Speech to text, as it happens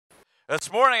This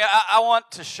morning, I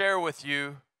want to share with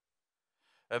you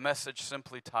a message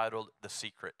simply titled, The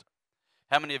Secret.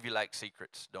 How many of you like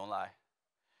secrets? Don't lie.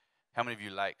 How many of you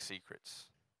like secrets?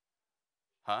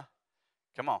 Huh?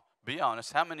 Come on, be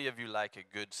honest. How many of you like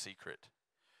a good secret?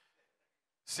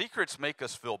 Secrets make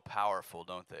us feel powerful,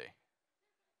 don't they?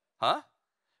 Huh?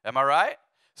 Am I right?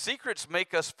 Secrets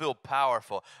make us feel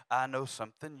powerful. I know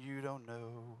something you don't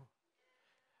know.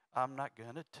 I'm not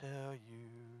going to tell you.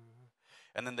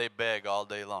 And then they beg all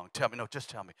day long. Tell me, no, just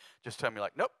tell me. Just tell me,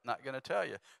 like, nope, not going to tell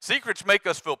you. Secrets make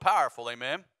us feel powerful,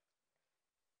 amen?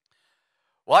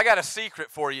 Well, I got a secret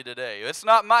for you today. It's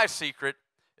not my secret,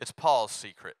 it's Paul's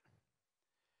secret.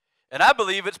 And I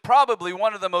believe it's probably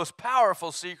one of the most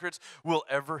powerful secrets we'll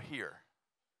ever hear.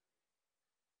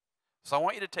 So I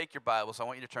want you to take your Bibles. I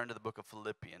want you to turn to the book of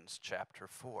Philippians chapter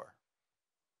 4.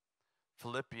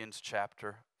 Philippians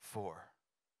chapter 4.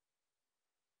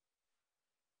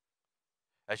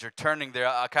 As you're turning there,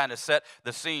 I kind of set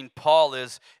the scene. Paul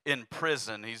is in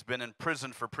prison. He's been in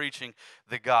prison for preaching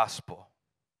the gospel.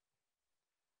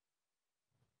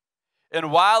 And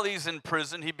while he's in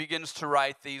prison, he begins to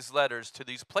write these letters to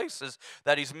these places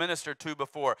that he's ministered to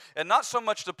before. And not so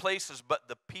much the places, but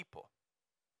the people.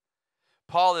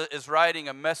 Paul is writing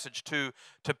a message to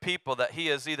people that he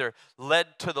has either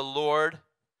led to the Lord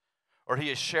or he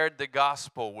has shared the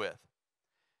gospel with.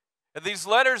 And these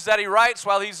letters that he writes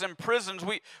while he's in prison,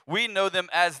 we know them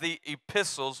as the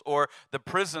epistles or the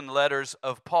prison letters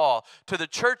of Paul to the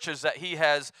churches that he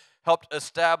has helped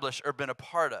establish or been a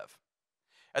part of.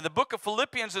 And the book of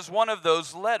Philippians is one of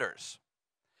those letters.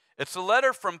 It's a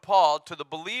letter from Paul to the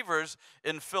believers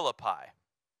in Philippi.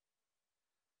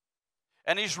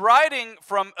 And he's writing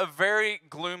from a very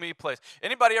gloomy place.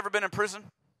 Anybody ever been in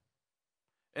prison?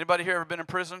 Anybody here ever been in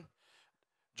prison?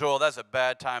 Joel, that's a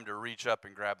bad time to reach up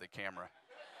and grab the camera.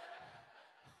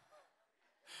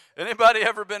 Anybody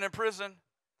ever been in prison?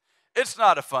 It's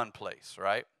not a fun place,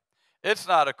 right? It's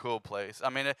not a cool place. I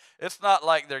mean, it's not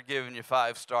like they're giving you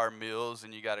 5-star meals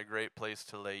and you got a great place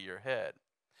to lay your head.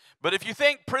 But if you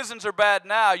think prisons are bad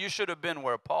now, you should have been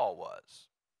where Paul was.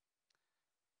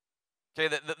 Okay,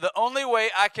 the only way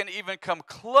I can even come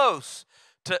close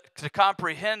to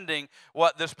comprehending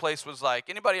what this place was like.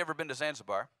 Anybody ever been to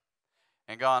Zanzibar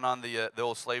and gone on the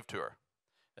old slave tour?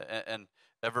 And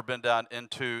ever been down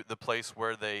into the place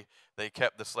where they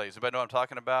kept the slaves? Anybody know what I'm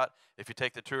talking about? If you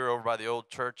take the tour over by the old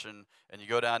church and you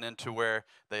go down into where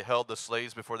they held the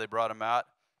slaves before they brought them out.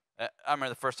 I remember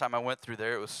the first time I went through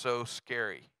there, it was so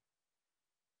scary.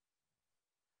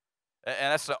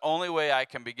 And that's the only way I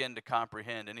can begin to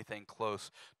comprehend anything close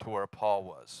to where Paul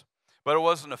was. But it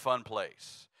wasn't a fun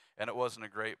place, and it wasn't a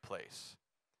great place.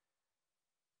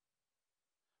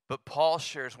 But Paul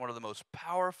shares one of the most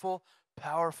powerful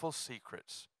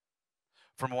secrets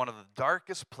from one of the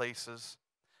darkest places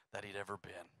that he'd ever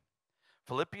been.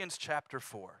 Philippians chapter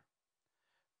 4,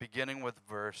 beginning with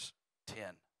verse 10.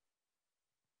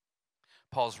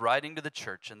 Paul's writing to the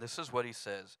church, and this is what he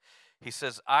says. He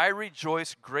says, I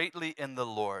rejoice greatly in the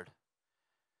Lord,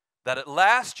 that at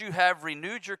last you have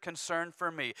renewed your concern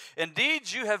for me.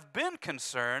 Indeed, you have been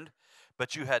concerned,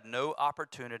 but you had no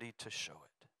opportunity to show it.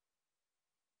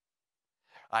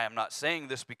 I am not saying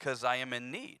this because I am in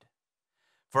need,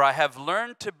 for I have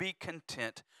learned to be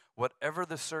content whatever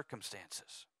the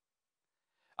circumstances.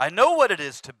 I know what it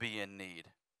is to be in need,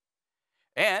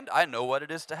 and I know what it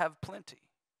is to have plenty.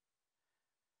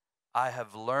 I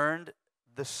have learned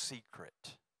the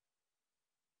secret.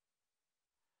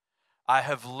 I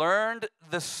have learned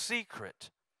the secret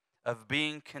of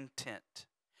being content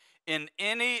in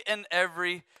any and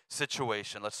every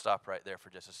situation. Let's stop right there for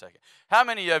just a second. How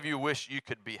many of you wish you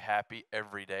could be happy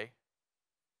every day?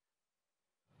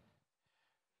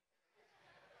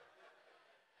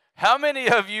 How many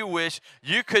of you wish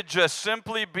you could just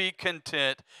simply be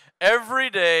content every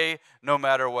day, no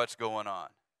matter what's going on?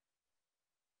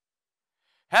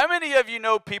 How many of you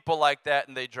know people like that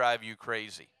and they drive you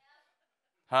crazy?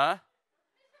 Huh?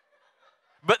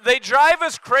 But they drive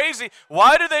us crazy.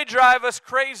 Why do they drive us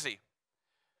crazy?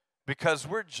 Because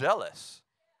we're jealous.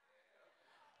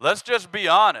 Let's just be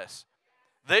honest.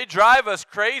 They drive us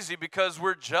crazy because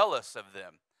we're jealous of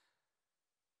them.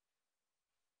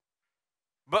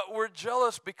 But we're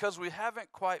jealous because we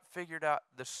haven't quite figured out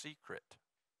the secret.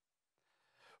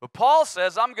 But Paul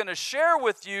says, I'm going to share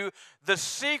with you the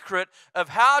secret of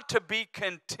how to be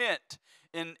content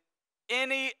in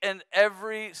any and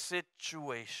every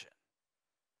situation.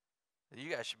 You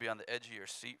guys should be on the edge of your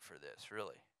seat for this,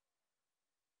 really.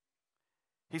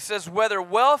 He says, whether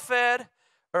well-fed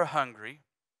or hungry,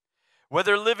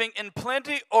 whether living in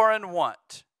plenty or in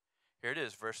want. Here it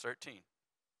is, verse 13.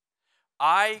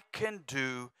 I can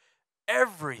do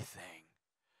everything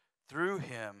through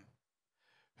him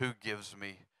who gives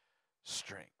me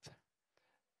strength.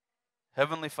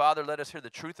 Heavenly Father, let us hear the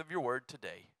truth of your word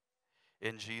today.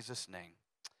 In Jesus' name,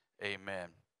 amen.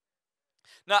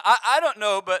 Now, I don't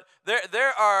know, but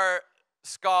there are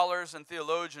scholars and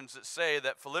theologians that say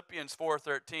that Philippians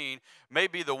 4:13 may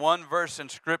be the one verse in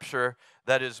Scripture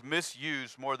that is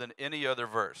misused more than any other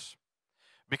verse.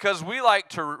 Because we like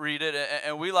to read it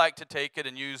and we like to take it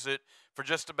and use it for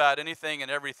just about anything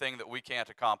and everything that we can't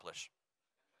accomplish.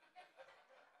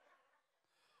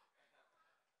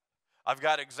 I've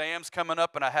got exams coming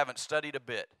up and I haven't studied a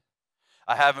bit.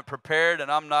 I haven't prepared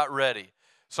and I'm not ready.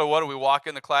 So what do we walk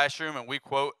in the classroom and we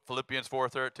quote Philippians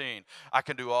 4:13? I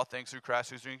can do all things through Christ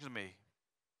who strengthens me.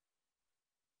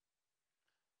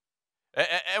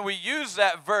 And we use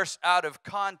that verse out of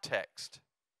context.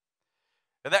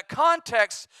 And that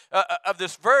context of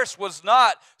this verse was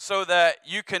not so that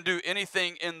you can do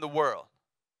anything in the world.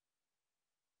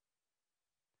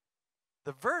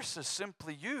 The verse is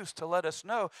simply used to let us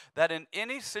know that in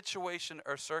any situation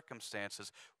or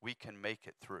circumstances, we can make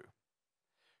it through.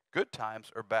 Good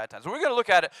times or bad times. We're going to look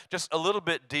at it just a little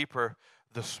bit deeper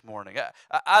this morning.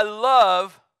 I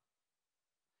love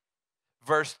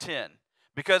verse 10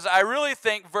 because I really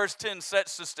think verse 10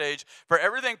 sets the stage for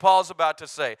everything Paul's about to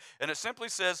say. And it simply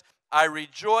says, I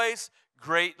rejoice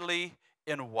greatly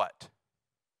in what?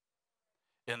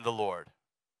 In the Lord.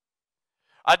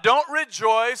 I don't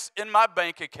rejoice in my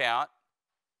bank account.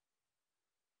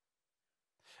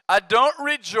 I don't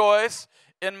rejoice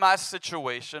in my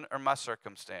situation or my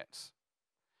circumstance.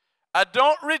 I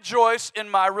don't rejoice in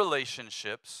my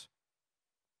relationships.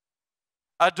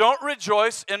 I don't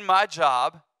rejoice in my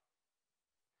job.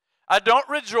 I don't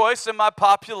rejoice in my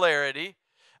popularity.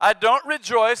 I don't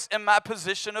rejoice in my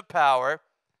position of power.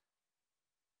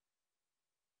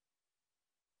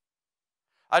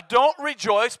 I don't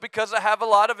rejoice because I have a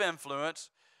lot of influence,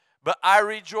 but I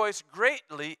rejoice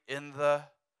greatly in the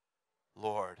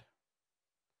Lord.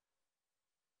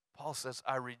 Paul says,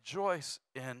 I rejoice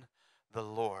in the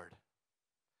Lord.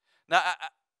 Now,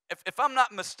 if I'm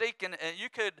not mistaken, and you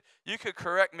could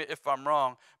correct me if I'm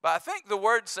wrong, but I think the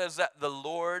word says that the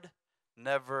Lord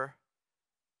never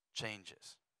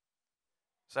changes.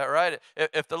 Is that right?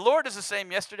 If the Lord is the same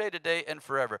yesterday, today, and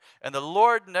forever, and the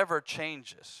Lord never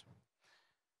changes,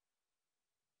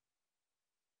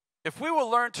 if we will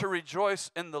learn to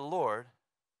rejoice in the Lord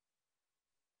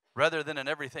rather than in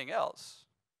everything else,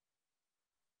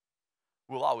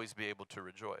 we'll always be able to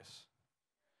rejoice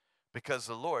because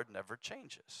the Lord never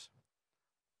changes.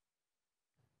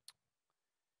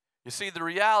 You see, the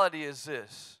reality is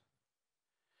this.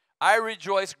 I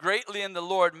rejoice greatly in the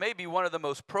Lord may be one of the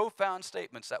most profound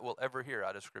statements that we'll ever hear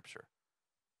out of Scripture.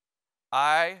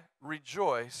 I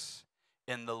rejoice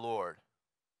in the Lord.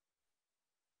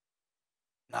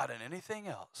 Not in anything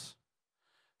else,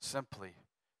 simply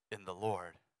in the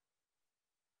Lord.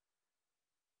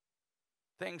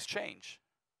 Things change.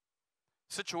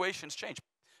 Situations change.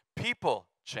 People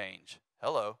change.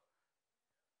 Hello.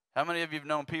 How many of you have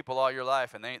known people all your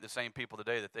life and they ain't the same people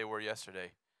today that they were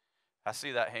yesterday? I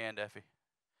see that hand, Effie.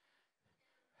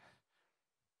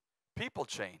 People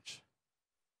change.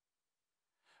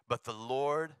 But the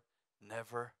Lord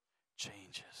never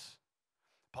changes.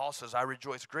 Paul says, I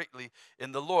rejoice greatly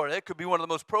in the Lord. It could be one of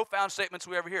the most profound statements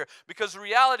we ever hear. Because the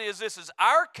reality is this, is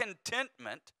our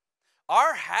contentment,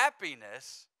 our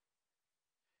happiness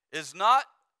is not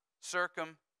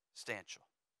circumstantial.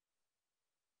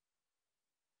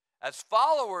 As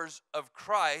followers of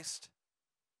Christ,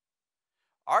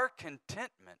 our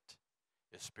contentment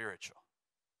is spiritual.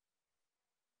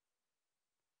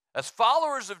 As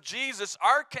followers of Jesus,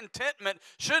 our contentment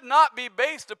should not be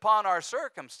based upon our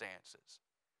circumstances,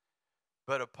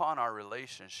 but upon our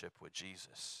relationship with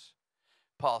Jesus.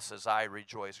 Paul says, I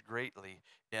rejoice greatly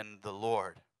in the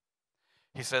Lord.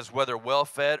 He says, whether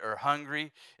well-fed or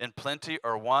hungry, in plenty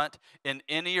or want, in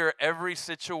any or every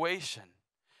situation,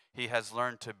 he has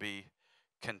learned to be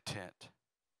content.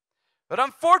 But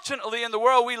unfortunately, in the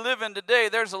world we live in today,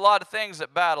 there's a lot of things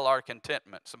that battle our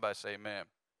contentment. Somebody say amen.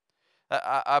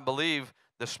 I believe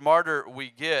the smarter we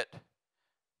get,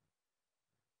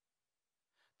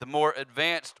 the more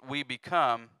advanced we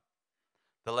become,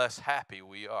 the less happy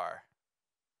we are.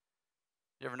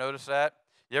 You ever notice that?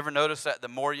 You ever notice that the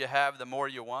more you have, the more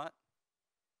you want?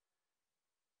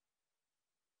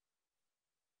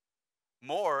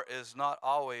 More is not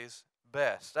always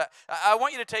best. I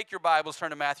want you to take your Bibles, turn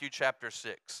to Matthew chapter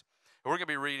 6. We're going to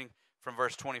be reading from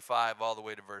verse 25 all the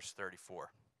way to verse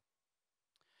 34.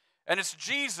 And it's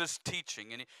Jesus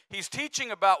teaching, and he's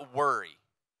teaching about worry.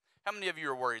 How many of you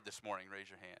are worried this morning? Raise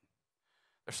your hand.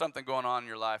 There's something going on in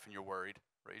your life and you're worried.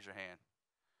 Raise your hand.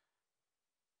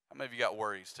 How many of you got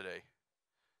worries today?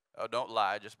 Oh, don't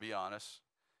lie. Just be honest.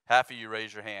 Half of you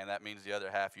raise your hand. That means the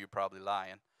other half of you are probably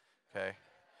lying. Okay?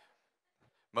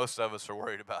 Most of us are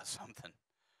worried about something.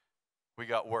 We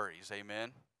got worries.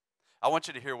 Amen? I want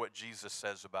you to hear what Jesus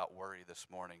says about worry this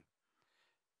morning.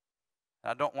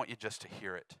 And I don't want you just to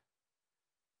hear it.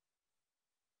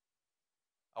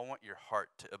 I want your heart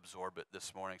to absorb it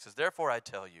this morning. It says, therefore I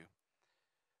tell you,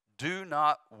 do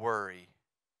not worry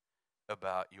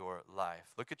about your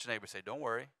life. Look at your neighbor and say, don't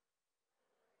worry.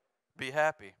 Be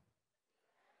happy.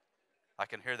 I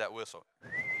can hear that whistle.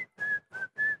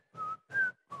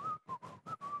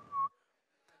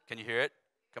 Can you hear it?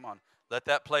 Come on. Let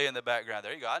that play in the background.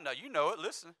 There you go. I know. You know it.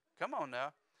 Listen. Come on now.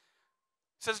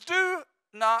 It says, do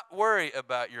not worry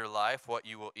about your life, what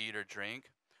you will eat or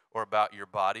drink, or about your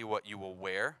body, what you will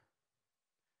wear.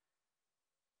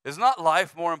 Is not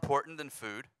life more important than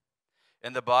food,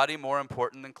 and the body more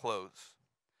important than clothes?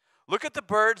 Look at the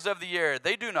birds of the air.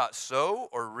 They do not sow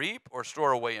or reap or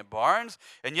store away in barns,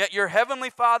 and yet your heavenly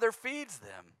Father feeds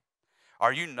them.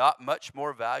 Are you not much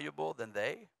more valuable than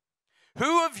they?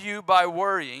 Who of you, by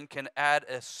worrying, can add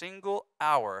a single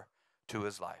hour to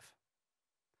his life?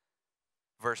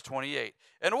 Verse 28.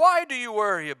 And why do you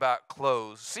worry about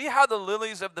clothes? See how the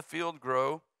lilies of the field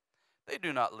grow? They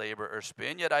do not labor or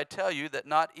spin, yet I tell you that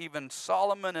not even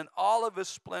Solomon in all of his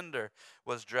splendor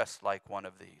was dressed like one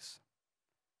of these.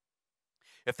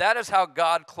 If that is how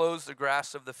God clothes the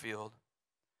grass of the field,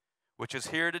 which is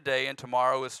here today and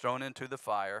tomorrow is thrown into the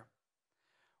fire,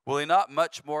 will he not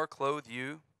much more clothe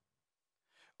you?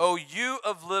 Oh, you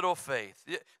of little faith.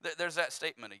 There's that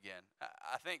statement again.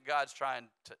 I think God's trying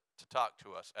to talk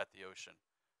to us at the ocean.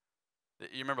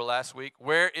 You remember last week?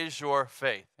 Where is your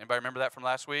faith? Anybody remember that from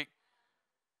last week?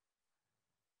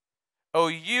 Oh,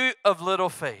 you of little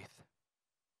faith.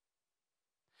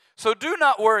 So do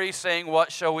not worry, saying,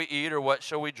 what shall we eat, or what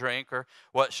shall we drink, or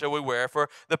what shall we wear? For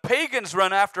the pagans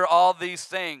run after all these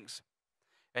things,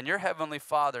 and your heavenly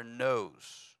Father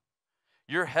knows.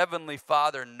 Your heavenly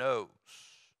Father knows.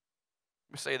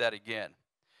 Let me say that again.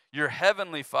 Your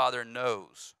heavenly Father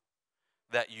knows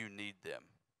that you need them.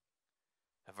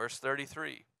 Verse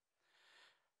 33.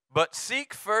 But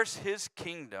seek first his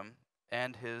kingdom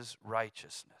and his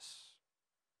righteousness.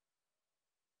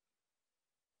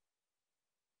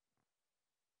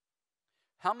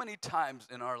 How many times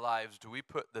in our lives do we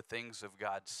put the things of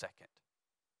God second?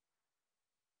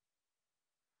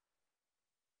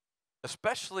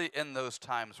 Especially in those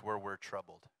times where we're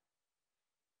troubled.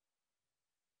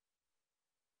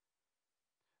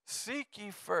 Seek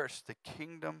ye first the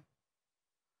kingdom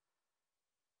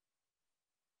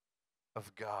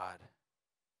of God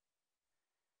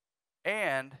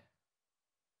and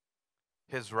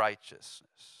his righteousness.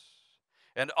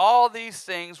 And all these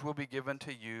things will be given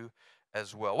to you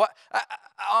as well.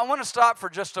 I want to stop for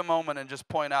just a moment and just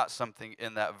point out something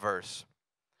in that verse.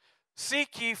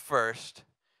 Seek ye first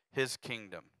his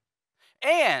kingdom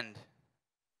and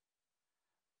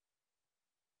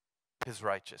his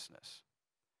righteousness.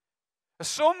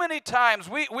 So many times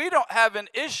we don't have an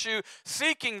issue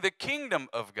seeking the kingdom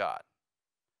of God.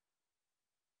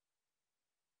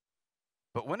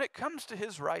 But when it comes to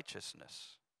his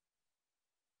righteousness,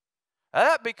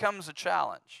 that becomes a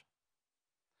challenge.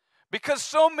 Because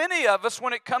so many of us,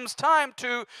 when it comes time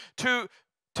to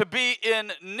be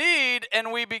in need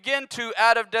and we begin to,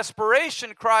 out of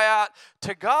desperation, cry out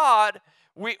to God,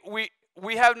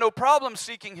 we have no problem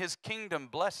seeking his kingdom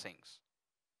blessings.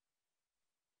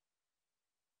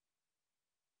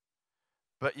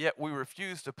 But yet we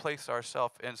refuse to place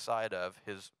ourselves inside of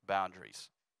his boundaries.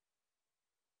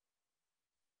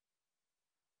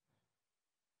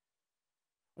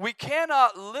 We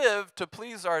cannot live to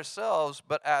please ourselves,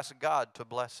 but ask God to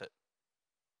bless it.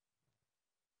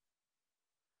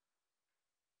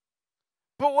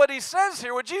 But what he says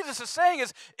here, what Jesus is saying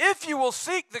is, if you will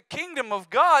seek the kingdom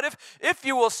of God, if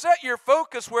you will set your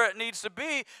focus where it needs to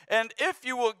be, and if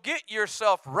you will get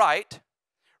yourself right,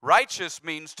 righteous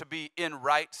means to be in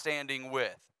right standing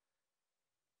with.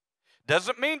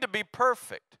 Doesn't mean to be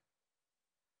perfect.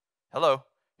 Hello,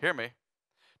 hear me.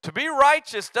 To be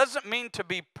righteous doesn't mean to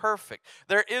be perfect.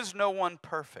 There is no one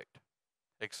perfect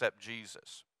except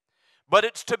Jesus. But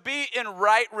it's to be in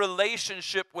right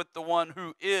relationship with the one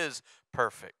who is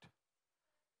perfect.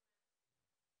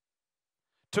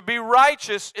 To be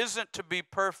righteous isn't to be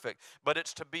perfect, but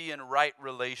it's to be in right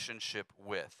relationship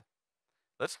with.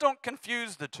 Let's don't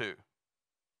confuse the two.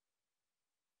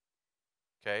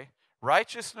 Okay?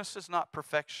 Righteousness is not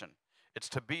perfection. It's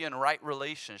to be in right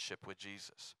relationship with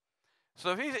Jesus.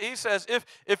 So he says,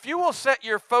 if you will set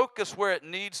your focus where it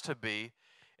needs to be,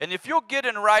 and if you'll get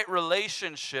in right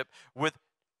relationship with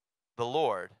the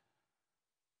Lord,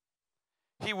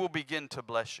 He will begin to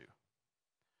bless you.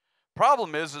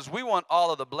 Problem is we want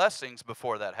all of the blessings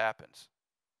before that happens.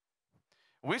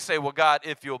 We say, well, God,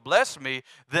 if you'll bless me,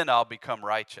 then I'll become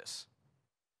righteous.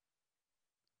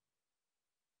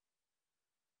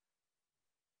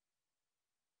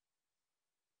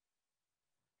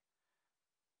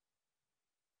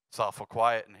 It's awful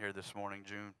quiet in here this morning,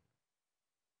 June.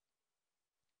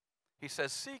 He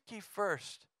says, seek ye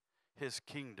first His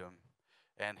kingdom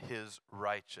and His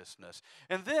righteousness,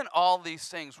 and then all these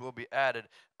things will be added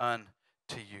unto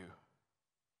you.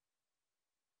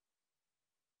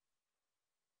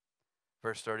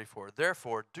 Verse 34,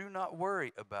 therefore do not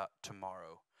worry about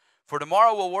tomorrow, for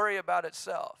tomorrow will worry about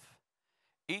itself.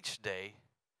 Each day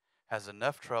has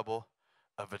enough trouble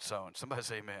of its own. Somebody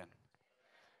say amen.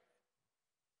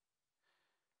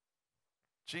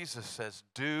 Jesus says,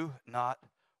 do not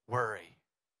worry.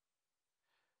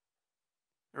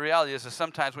 The reality is that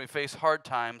sometimes when we face hard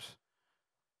times,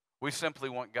 we simply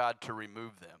want God to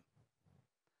remove them.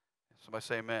 Somebody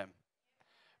say amen.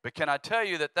 But can I tell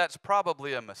you that that's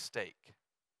probably a mistake?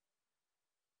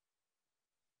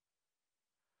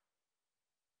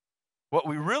 What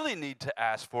we really need to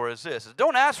ask for is this.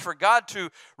 Don't ask for God to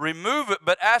remove it,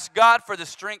 but ask God for the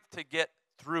strength to get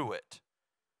through it.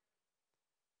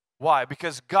 Why?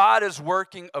 Because God is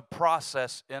working a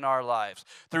process in our lives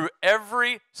through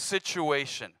every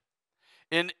situation.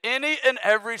 In any and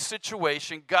every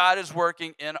situation, God is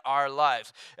working in our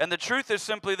lives. And the truth is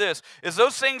simply this, is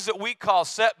those things that we call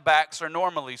setbacks are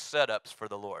normally setups for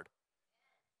the Lord.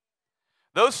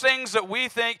 Those things that we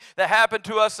think that happen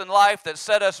to us in life that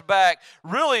set us back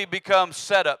really become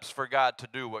setups for God to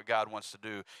do what God wants to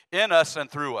do in us and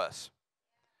through us.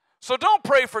 So don't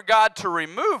pray for God to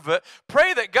remove it.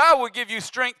 Pray that God will give you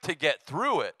strength to get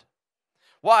through it.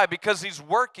 Why? Because He's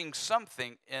working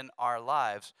something in our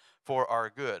lives for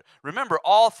our good. Remember,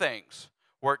 all things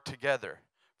work together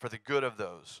for the good of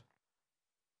those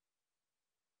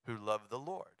who love the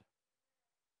Lord.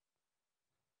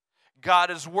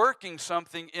 God is working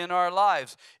something in our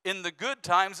lives, in the good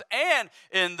times and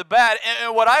in the bad.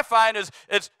 And what I find is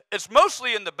it's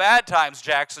mostly in the bad times,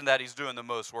 Jackson, that He's doing the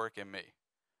most work in me.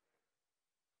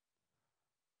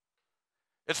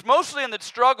 It's mostly in the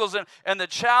struggles and the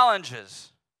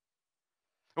challenges.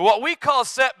 What we call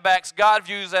setbacks, God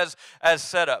views as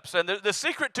setups. And the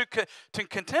secret to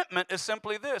contentment is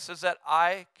simply this, is that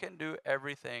I can do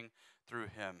everything through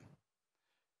Him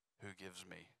who gives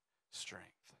me strength.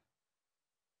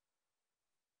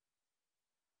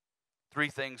 Three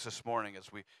things this morning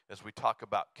as we talk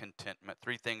about contentment.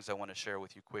 Three things I want to share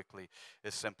with you quickly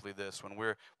is simply this. When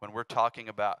we're talking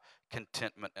about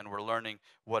contentment and we're learning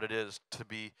what it is to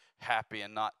be happy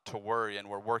and not to worry, and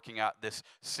we're working out this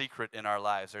secret in our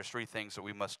lives, there's three things that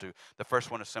we must do. The first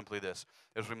one is simply this,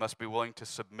 is we must be willing to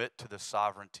submit to the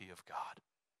sovereignty of God.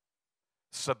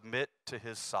 Submit to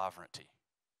His sovereignty.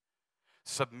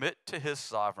 Submit to His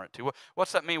sovereignty.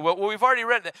 What's that mean? Well, we've already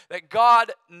read that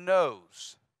God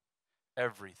knows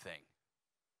everything.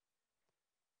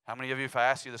 How many of you, if I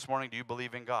asked you this morning, do you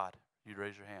believe in God? You'd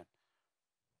raise your hand.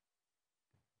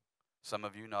 Some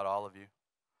of you, not all of you.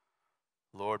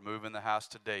 Lord, move in the house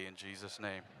today in Jesus'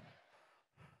 name.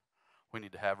 We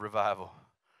need to have revival.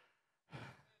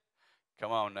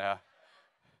 Come on now.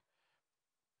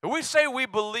 We say we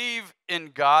believe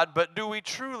in God, but do we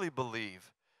truly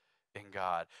believe in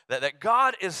God? That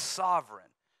God is sovereign.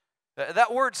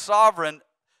 That word sovereign,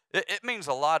 it means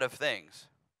a lot of things.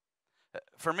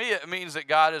 For me, it means that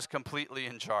God is completely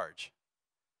in charge.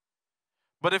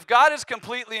 But if God is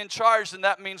completely in charge, then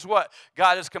that means what?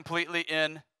 God is completely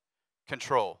in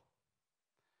control.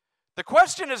 The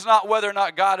question is not whether or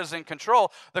not God is in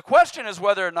control. The question is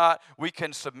whether or not we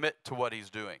can submit to what He's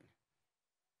doing.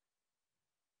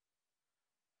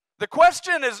 The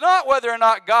question is not whether or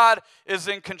not God is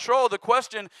in control. The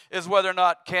question is whether or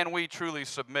not can we truly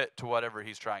submit to whatever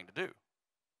He's trying to do.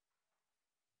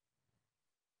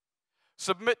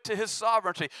 Submit to His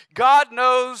sovereignty. God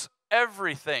knows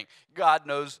everything. God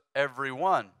knows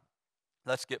everyone.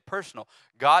 Let's get personal.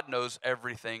 God knows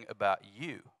everything about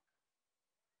you.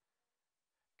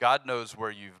 God knows where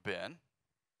you've been.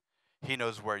 He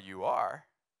knows where you are.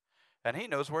 And He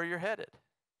knows where you're headed.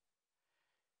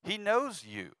 He knows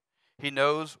you. He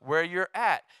knows where you're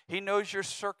at. He knows your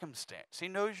circumstance. He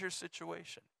knows your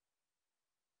situation.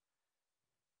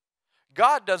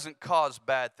 God doesn't cause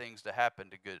bad things to happen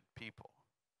to good people,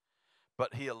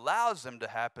 but He allows them to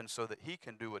happen so that He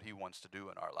can do what He wants to do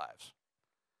in our lives.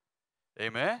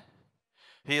 Amen?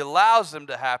 He allows them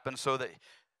to happen so that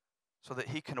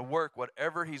he can work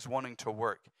whatever he's wanting to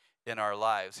work in our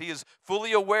lives. He is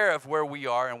fully aware of where we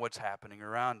are and what's happening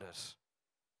around us.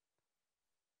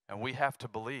 And we have to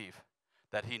believe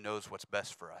that he knows what's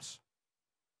best for us.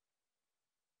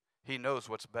 He knows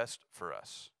what's best for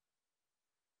us.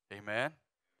 Amen?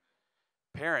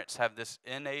 Parents have this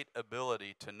innate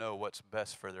ability to know what's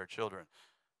best for their children.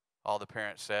 All the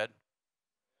parents said.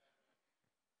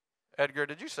 Edgar,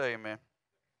 did you say amen?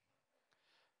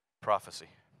 Prophecy.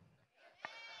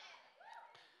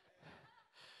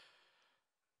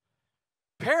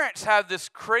 Parents have this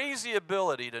crazy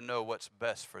ability to know what's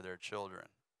best for their children.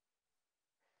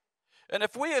 And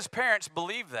if we as parents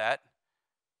believe that,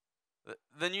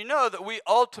 then you know that we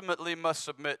ultimately must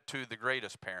submit to the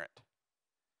greatest parent.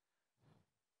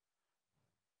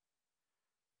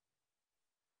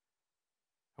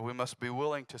 We must be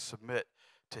willing to submit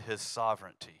to his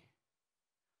sovereignty.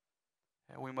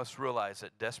 And we must realize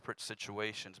that desperate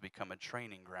situations become a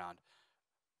training ground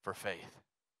for faith.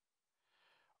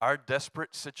 Our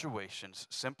desperate situations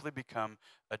simply become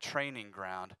a training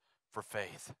ground for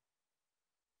faith.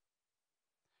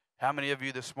 How many of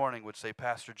you this morning would say,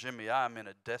 Pastor Jimmy, I'm in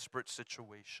a desperate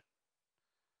situation?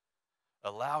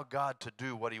 Allow God to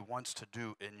do what he wants to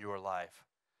do in your life.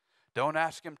 Don't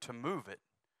ask him to move it,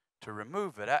 to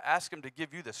remove it. Ask him to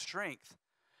give you the strength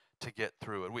to get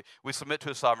through it. We submit to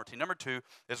his sovereignty. Number two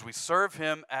is we serve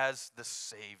him as the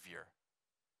Savior.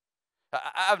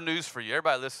 I have news for you.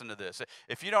 Everybody listen to this.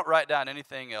 If you don't write down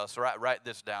anything else, write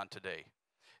this down today.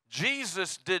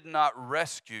 Jesus did not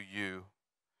rescue you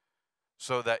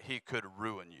so that he could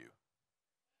ruin you.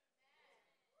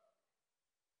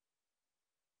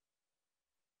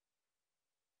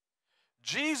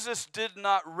 Jesus did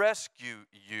not rescue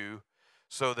you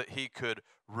so that he could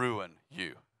ruin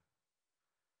you.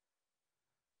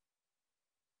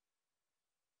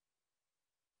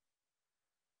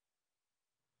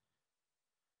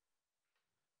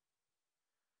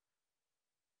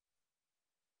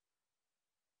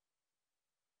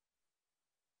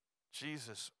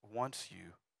 Jesus wants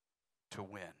you to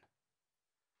win.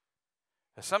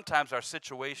 And sometimes our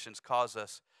situations cause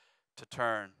us to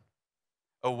turn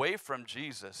away from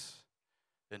Jesus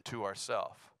and to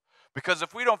ourselves. Because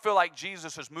if we don't feel like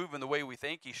Jesus is moving the way we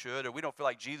think he should, or we don't feel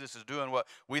like Jesus is doing what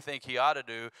we think he ought to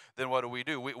do, then what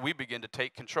do? We begin to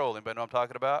take control. Anybody know what I'm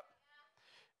talking about?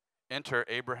 Enter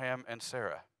Abraham and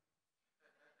Sarah.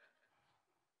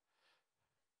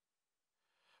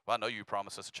 Well, I know you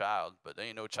promised us a child, but there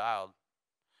ain't no child.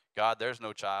 God, there's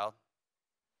no child.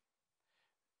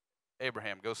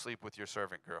 Abraham, go sleep with your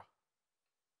servant girl.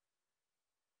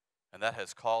 And that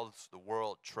has caused the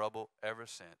world trouble ever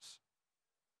since.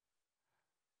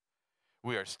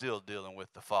 We are still dealing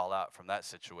with the fallout from that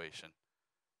situation.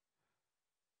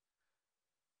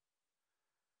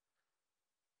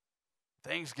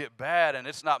 Things get bad and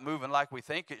it's not moving like we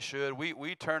think it should.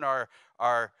 We turn our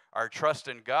trust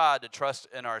in God to trust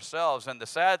in ourselves. And the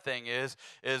sad thing is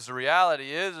the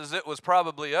reality is it was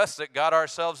probably us that got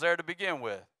ourselves there to begin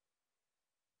with.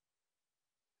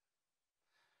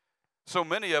 So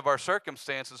many of our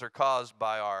circumstances are caused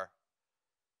by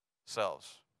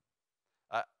ourselves.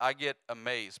 I get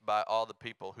amazed by all the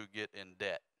people who get in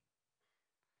debt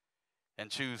and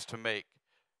choose to make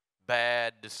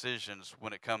bad decisions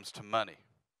when it comes to money.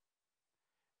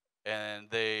 And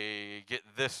they get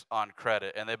this on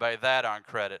credit, and they buy that on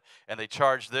credit, and they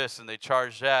charge this and they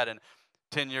charge that, and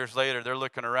 10 years later they're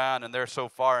looking around and they're so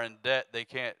far in debt they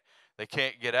can't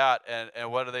get out.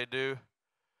 And what do?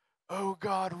 Oh,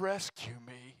 God, rescue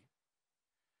me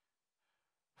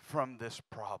from this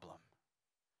problem.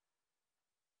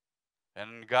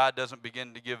 And God doesn't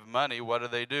begin to give money. What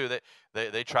do?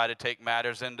 They try to take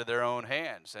matters into their own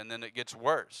hands, and then it gets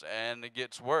worse, and it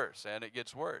gets worse, and it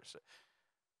gets worse.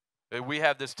 We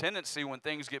have this tendency when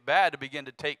things get bad to begin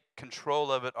to take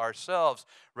control of it ourselves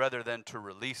rather than to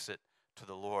release it to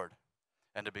the Lord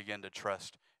and to begin to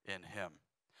trust in him.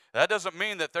 That doesn't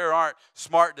mean that there aren't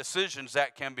smart decisions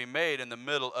that can be made in the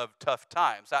middle of tough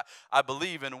times. I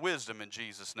believe in wisdom in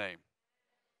Jesus' name.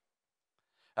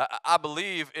 I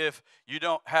believe if you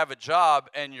don't have a job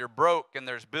and you're broke and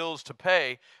there's bills to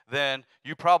pay, then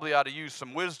you probably ought to use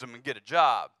some wisdom and get a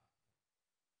job.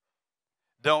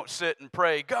 Don't sit and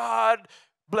pray, God,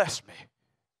 bless me.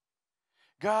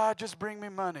 God, just bring me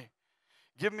money.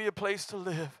 Give me a place to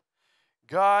live.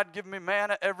 God, give me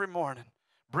manna every morning.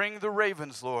 Bring the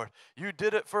ravens, Lord. You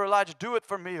did it for Elijah. Do it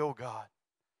for me, oh God.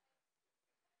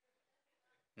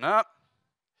 No.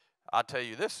 I'll tell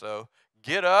you this, though.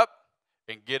 Get up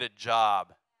and get a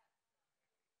job.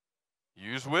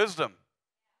 Use wisdom.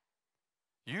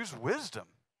 Use wisdom.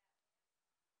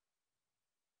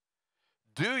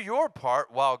 Do your part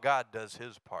while God does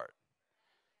his part.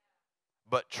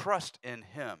 But trust in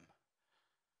him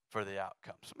for the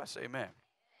outcome. Somebody say amen.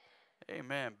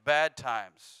 Amen. Bad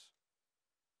times.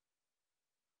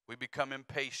 We become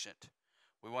impatient.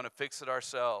 We want to fix it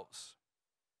ourselves.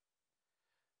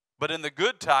 But in the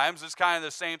good times, it's kind of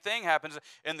the same thing happens.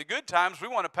 In the good times, we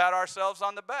want to pat ourselves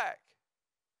on the back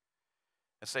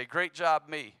and say, great job,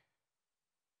 me.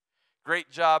 Great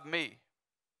job, me.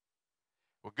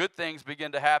 Well, good things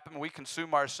begin to happen. We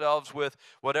consume ourselves with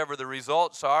whatever the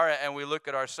results are, and we look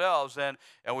at ourselves, and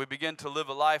we begin to live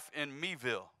a life in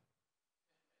meville.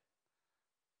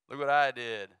 Look what I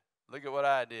did. Look at what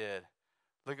I did.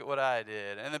 Look at what I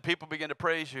did. And then people begin to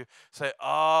praise you, say,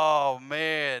 oh,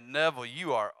 man, Neville,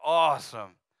 you are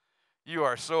awesome. You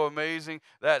are so amazing.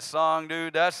 That song,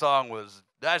 dude, that's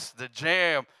the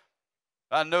jam.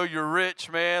 I know you're rich,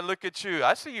 man. Look at you.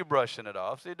 I see you brushing it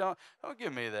off. See, don't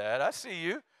give me that. I see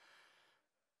you.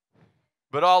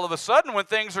 But all of a sudden, when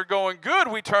things are going good,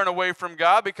 we turn away from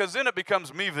God because then it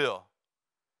becomes meville.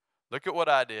 Look at what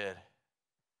I did.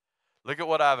 Look at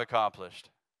what I've accomplished.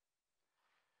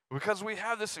 Because we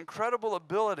have this incredible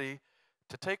ability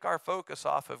to take our focus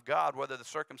off of God, whether the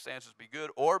circumstances be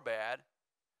good or bad,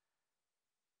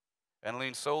 and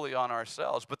lean solely on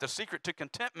ourselves. But the secret to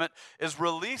contentment is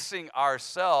releasing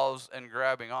ourselves and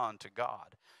grabbing on to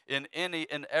God in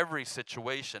every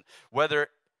situation, whether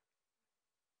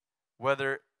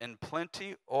in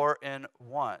plenty or in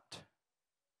want.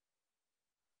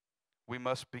 We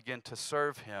must begin to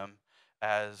serve him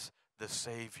as the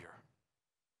Savior.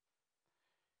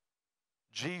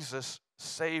 Jesus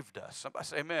saved us. Somebody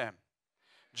say amen.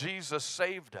 Jesus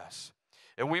saved us.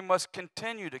 And we must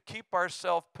continue to keep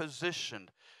ourselves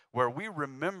positioned where we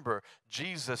remember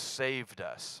Jesus saved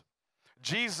us.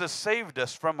 Jesus saved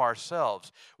us from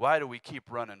ourselves. Why do we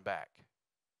keep running back?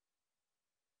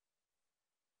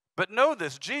 But know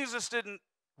this, Jesus didn't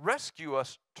rescue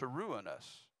us to ruin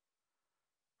us.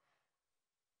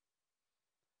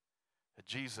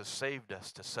 Jesus saved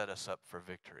us to set us up for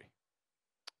victory.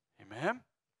 Amen?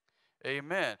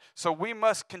 Amen. So we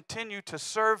must continue to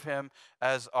serve him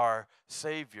as our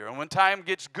Savior. And when time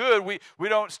gets good, we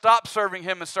don't stop serving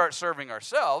him and start serving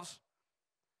ourselves.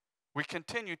 We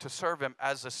continue to serve him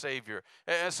as a Savior.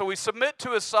 And so we submit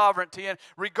to his sovereignty, and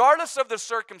regardless of the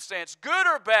circumstance, good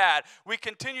or bad, we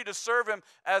continue to serve him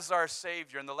as our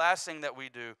Savior. And the last thing that we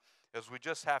do is we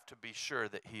just have to be sure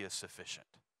that he is sufficient.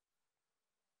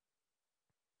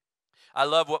 I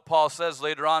love what Paul says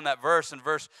later on that verse. In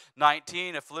verse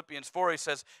 19 of Philippians 4, he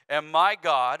says, and my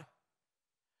God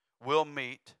will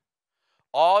meet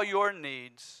all your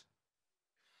needs,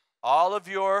 all of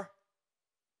your,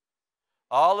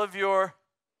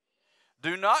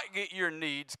 do not get your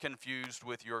needs confused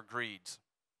with your greeds.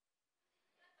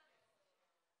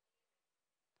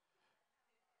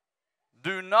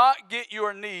 Do not get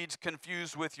your needs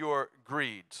confused with your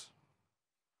greeds.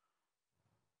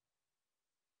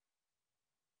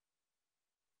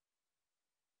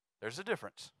 There's a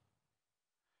difference.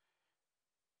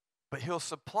 But he'll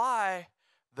supply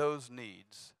those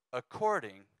needs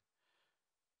according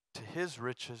to his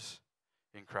riches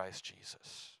in Christ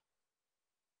Jesus.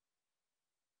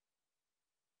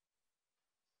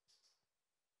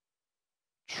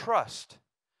 Trust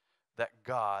that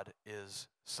God is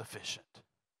sufficient.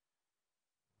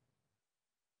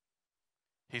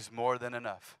 He's more than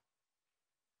enough.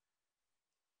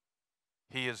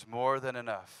 He is more than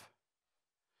enough.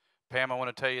 Pam, I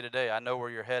want to tell you today, I know where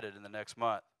you're headed in the next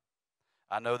month.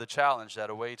 I know the challenge that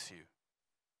awaits you.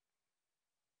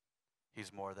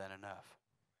 He's more than enough.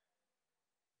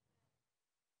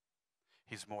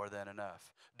 He's more than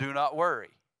enough. Do not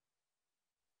worry.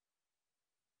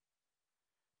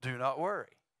 Do not worry.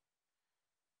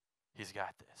 He's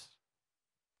got this.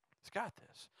 He's got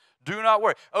this. Do not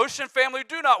worry. Ocean family,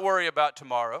 do not worry about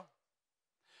tomorrow.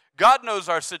 God knows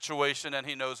our situation and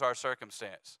he knows our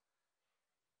circumstance.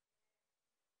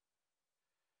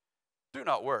 Do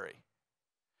not worry.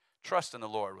 Trust in the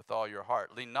Lord with all your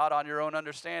heart. Lean not on your own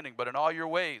understanding, but in all your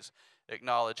ways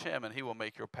acknowledge him, and he will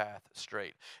make your path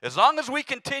straight. As long as we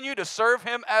continue to serve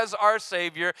him as our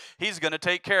Savior, he's going to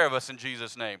take care of us in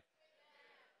Jesus' name.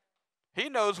 He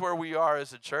knows where we are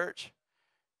as a church.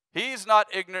 He's not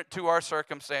ignorant to our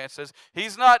circumstances.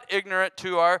 He's not ignorant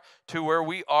to where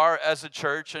we are as a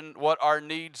church and what our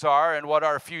needs are and what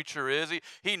our future is.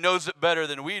 He knows it better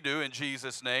than we do in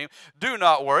Jesus' name. Do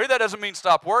not worry. That doesn't mean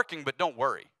stop working, but don't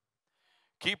worry.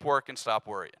 Keep working, stop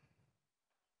worrying.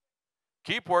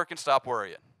 Keep working, stop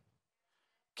worrying.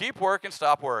 Keep working,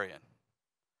 stop worrying.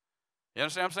 You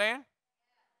understand what I'm saying?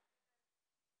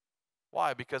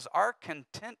 Why? Because our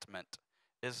contentment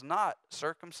is not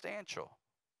circumstantial.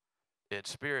 It's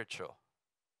spiritual.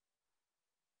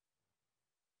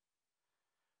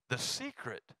 The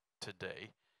secret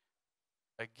today,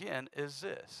 again, is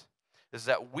this, is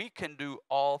that we can do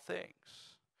all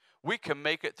things. We can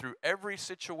make it through every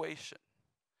situation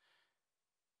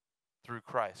through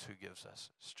Christ who gives us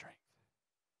strength.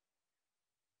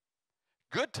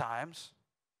 Good times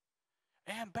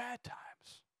and bad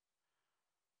times.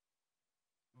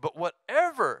 But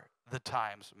whatever the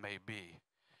times may be,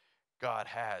 God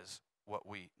has what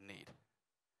we need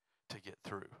to get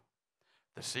through.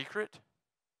 The secret,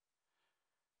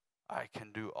 I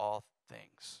can do all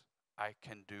things. I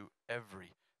can do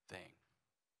everything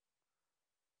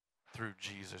through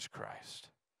Jesus Christ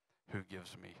who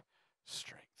gives me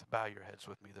strength. Bow your heads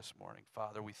with me this morning.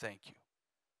 Father, we thank you.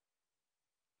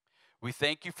 We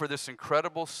thank you for this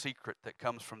incredible secret that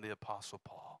comes from the Apostle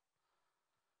Paul.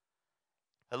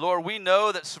 And Lord, we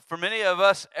know that for many of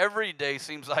us, every day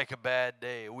seems like a bad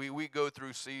day. We go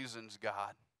through seasons,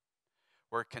 God,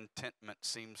 where contentment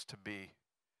seems to be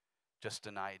just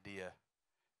an idea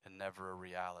and never a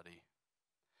reality.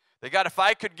 That God, if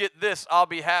I could get this, I'll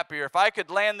be happier. If I could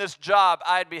land this job,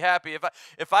 I'd be happy.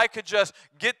 If I could just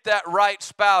get that right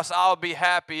spouse, I'll be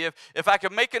happy. If I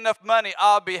could make enough money,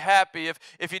 I'll be happy.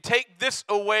 If you take this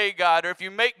away, God, or if you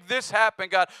make this happen,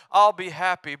 God, I'll be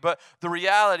happy. But the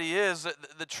reality is,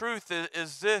 the truth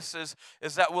is this,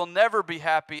 is that we'll never be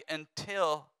happy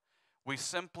until we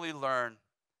simply learn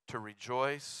to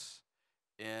rejoice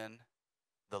in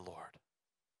the Lord.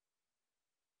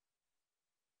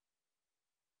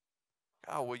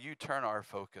 God, will you turn our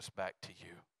focus back to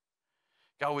you?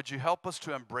 God, would you help us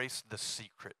to embrace the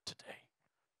secret today?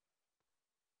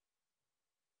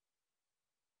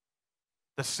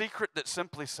 The secret that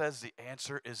simply says the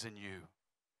answer is in you.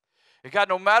 And God,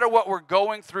 no matter what we're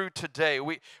going through today,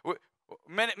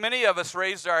 many of us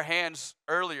raised our hands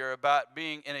earlier about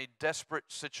being in a desperate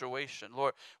situation.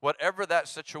 Lord, whatever that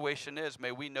situation is,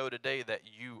 may we know today that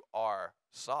you are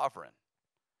sovereign.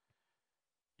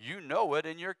 You know it,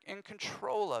 and you're in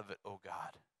control of it, oh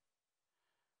God.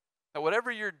 Now,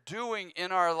 whatever you're doing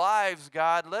in our lives,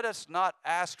 God, let us not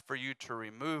ask for you to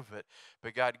remove it,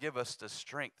 but God, give us the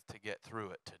strength to get through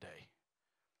it today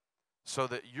so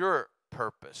that your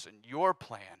purpose and your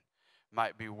plan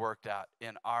might be worked out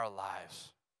in our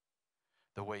lives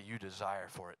the way you desire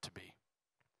for it to be.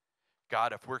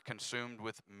 God, if we're consumed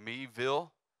with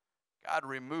meville, God,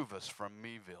 remove us from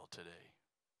meville today.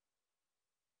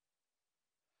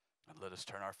 And let us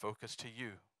turn our focus to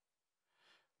you.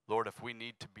 Lord, if we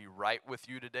need to be right with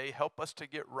you today, help us to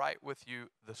get right with you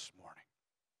this morning.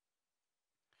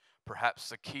 Perhaps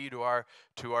the key to our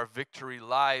victory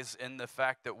lies in the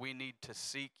fact that we need to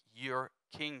seek your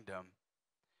kingdom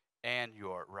and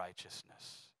your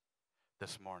righteousness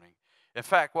this morning. In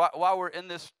fact, while we're in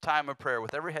this time of prayer,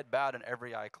 with every head bowed and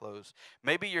every eye closed,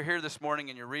 maybe you're here this morning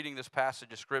and you're reading this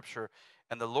passage of Scripture,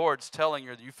 and the Lord's telling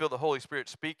you, you feel the Holy Spirit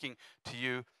speaking to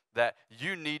you, that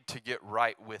you need to get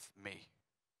right with me.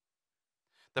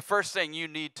 The first thing you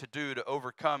need to do to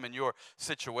overcome in your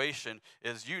situation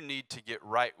is you need to get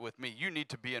right with me. You need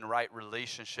to be in right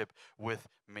relationship with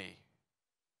me.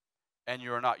 And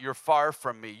you're not. You're far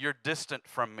from me. You're distant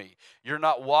from me. You're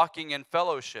not walking in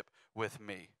fellowship with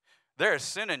me. There is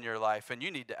sin in your life, and you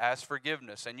need to ask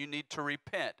forgiveness, and you need to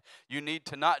repent. You need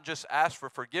to not just ask for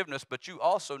forgiveness, but you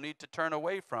also need to turn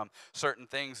away from certain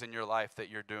things in your life that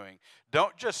you're doing.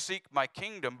 Don't just seek my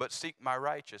kingdom, but seek my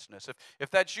righteousness. If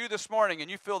that's you this morning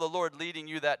and you feel the Lord leading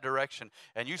you that direction,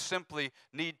 and you simply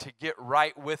need to get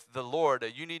right with the Lord,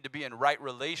 you need to be in right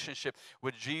relationship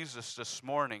with Jesus this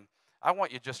morning, I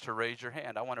want you just to raise your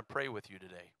hand. I want to pray with you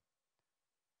today.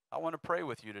 I want to pray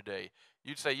with you today.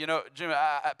 You'd say, Jimmy,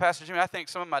 Pastor Jimmy, I think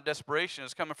some of my desperation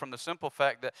is coming from the simple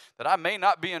fact that I may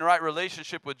not be in right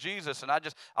relationship with Jesus, and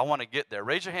I want to get there.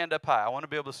 Raise your hand up high. I want to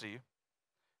be able to see you.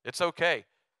 It's okay.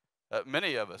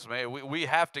 Many of us, we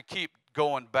have to keep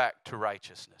going back to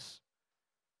righteousness.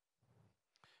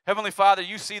 Heavenly Father,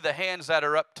 you see the hands that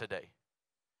are up today.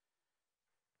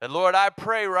 And Lord, I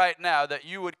pray right now that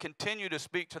you would continue to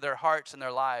speak to their hearts and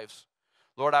their lives.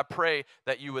 Lord, I pray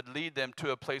that you would lead them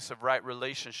to a place of right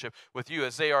relationship with you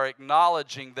as they are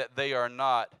acknowledging that they are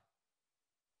not.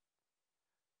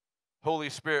 Holy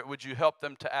Spirit, would you help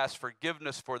them to ask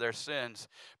forgiveness for their sins,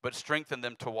 but strengthen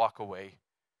them to walk away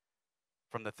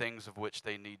from the things of which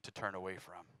they need to turn away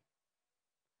from.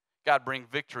 God, bring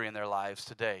victory in their lives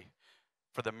today,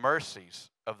 for the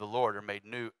mercies of the Lord are made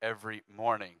new every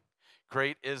morning.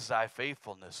 Great is thy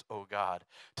faithfulness, O God.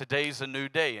 Today's a new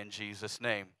day in Jesus'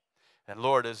 name. And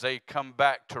Lord, as they come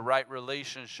back to right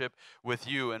relationship with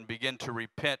you and begin to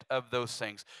repent of those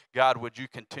things, God, would you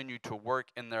continue to work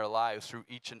in their lives through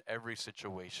each and every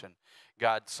situation,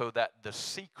 God, so that the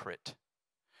secret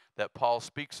that Paul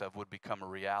speaks of would become a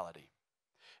reality.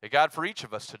 And God, for each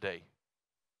of us today,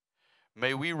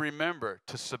 may we remember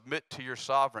to submit to your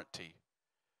sovereignty.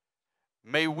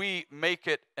 May we make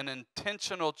it an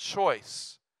intentional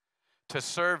choice to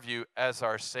serve you as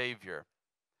our Savior.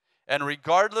 And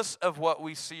regardless of what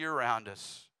we see around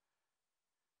us,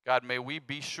 God, may we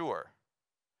be sure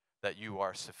that you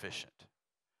are sufficient.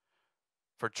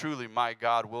 For truly my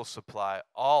God will supply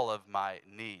all of my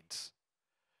needs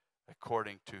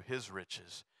according to his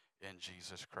riches in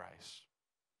Jesus Christ.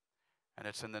 And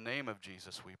it's in the name of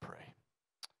Jesus we pray.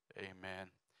 Amen.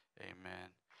 Amen.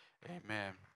 Amen.